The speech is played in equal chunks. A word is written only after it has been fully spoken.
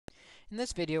In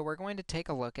this video, we're going to take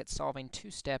a look at solving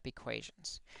two-step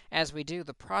equations. As we do,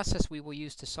 the process we will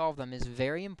use to solve them is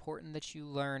very important that you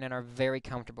learn and are very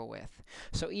comfortable with.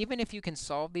 So even if you can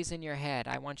solve these in your head,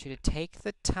 I want you to take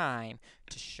the time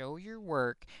to show your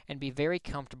work and be very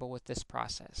comfortable with this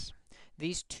process.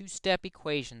 These two-step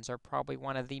equations are probably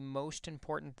one of the most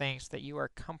important things that you are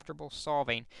comfortable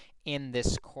solving in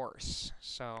this course.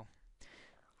 So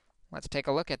let's take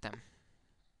a look at them.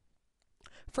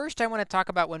 First, I want to talk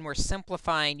about when we're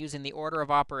simplifying using the order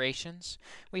of operations.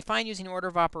 We find using order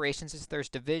of operations if there's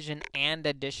division and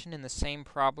addition in the same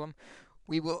problem,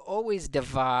 we will always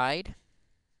divide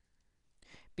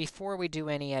before we do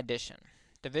any addition.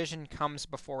 Division comes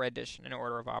before addition in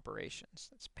order of operations.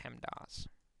 That's PEMDAS.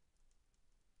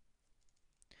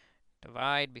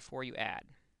 Divide before you add.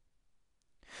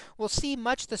 We'll see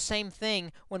much the same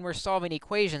thing when we're solving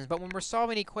equations, but when we're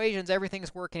solving equations,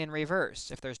 everything's working in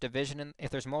reverse. If there's if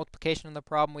there's multiplication in the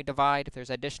problem, we divide. If there's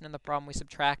addition in the problem, we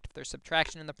subtract. If there's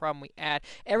subtraction in the problem, we add.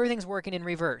 Everything's working in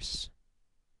reverse.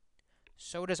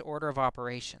 So does order of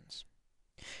operations.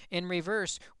 In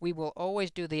reverse, we will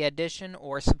always do the addition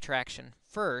or subtraction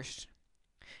first,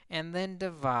 and then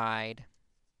divide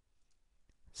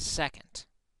second.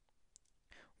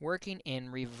 Working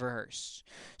in reverse.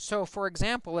 So for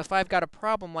example, if I've got a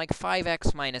problem like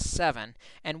 5x minus 7,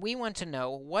 and we want to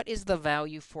know what is the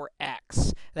value for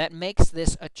x that makes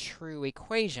this a true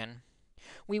equation,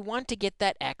 we want to get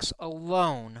that x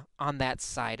alone on that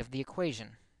side of the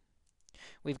equation.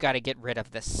 We've got to get rid of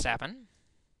the 7,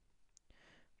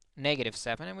 negative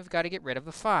 7, and we've got to get rid of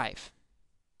the 5.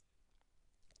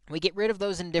 We get rid of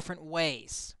those in different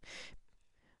ways.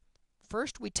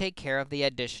 First, we take care of the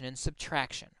addition and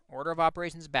subtraction. Order of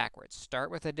operations backwards. Start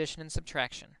with addition and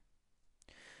subtraction.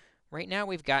 Right now,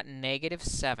 we've got negative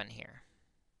 7 here.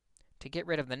 To get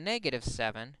rid of the negative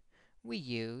 7, we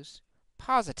use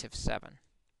positive 7.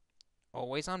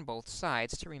 Always on both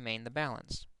sides to remain the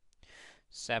balance.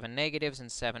 7 negatives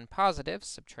and 7 positives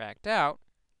subtract out,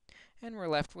 and we're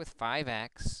left with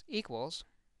 5x equals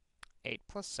 8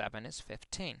 plus 7 is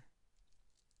 15.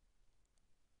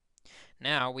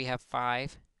 Now we have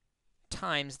 5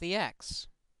 times the x.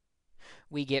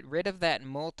 We get rid of that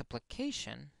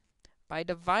multiplication by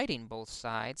dividing both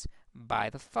sides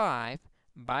by the 5,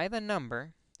 by the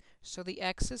number, so the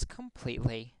x is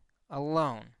completely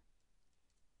alone.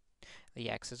 The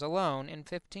x is alone, and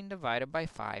 15 divided by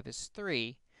 5 is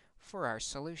 3 for our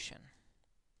solution.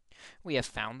 We have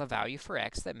found the value for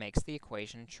x that makes the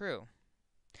equation true.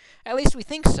 At least we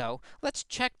think so. Let's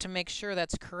check to make sure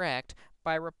that's correct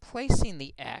by replacing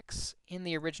the x in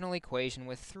the original equation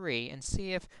with 3 and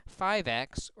see if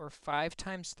 5x, or 5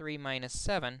 times 3 minus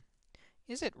 7,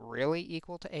 is it really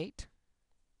equal to 8?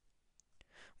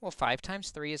 Well, 5 times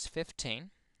 3 is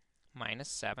 15 minus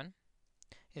 7.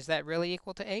 Is that really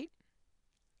equal to 8?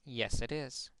 Yes, it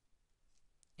is.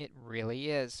 It really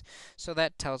is. So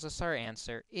that tells us our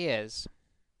answer is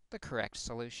the correct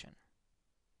solution.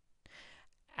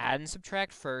 Add and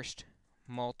subtract first,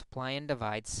 multiply and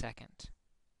divide second.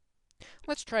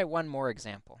 Let's try one more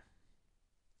example.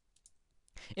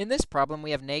 In this problem,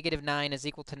 we have negative 9 is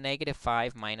equal to negative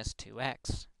 5 minus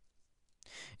 2x.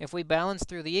 If we balance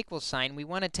through the equal sign, we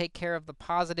want to take care of the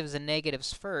positives and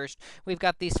negatives first. We've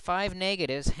got these 5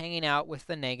 negatives hanging out with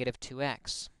the negative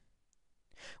 2x.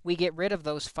 We get rid of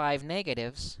those 5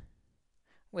 negatives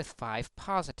with 5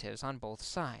 positives on both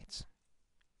sides.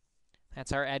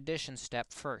 That's our addition step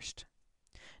first.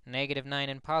 Negative 9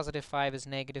 and positive 5 is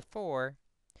negative 4,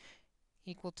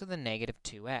 equal to the negative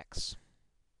 2x.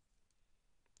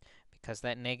 Because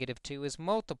that negative 2 is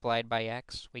multiplied by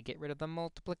x, we get rid of the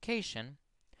multiplication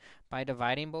by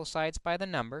dividing both sides by the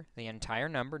number, the entire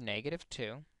number, negative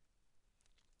 2,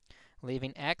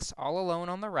 leaving x all alone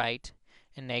on the right,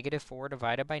 and negative 4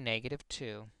 divided by negative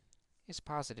 2 is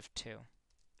positive 2.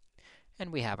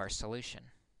 And we have our solution.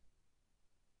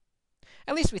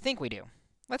 At least we think we do.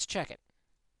 Let's check it.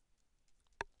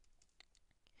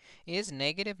 Is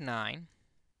negative 9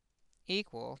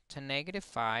 equal to negative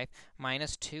 5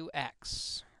 minus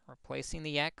 2x? Replacing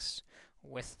the x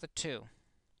with the 2.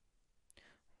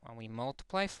 Well, we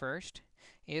multiply first.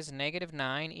 Is negative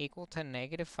 9 equal to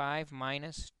negative 5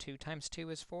 minus 2 times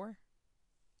 2 is 4?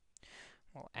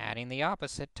 Well, adding the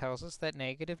opposite tells us that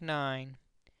negative 9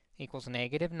 equals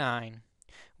negative 9.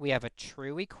 We have a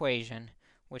true equation,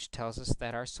 which tells us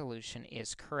that our solution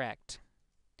is correct.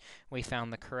 We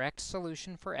found the correct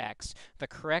solution for x, the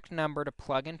correct number to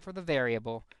plug in for the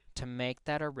variable to make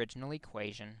that original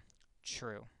equation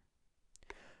true.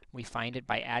 We find it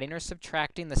by adding or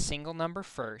subtracting the single number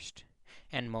first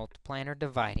and multiplying or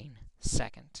dividing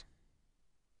second.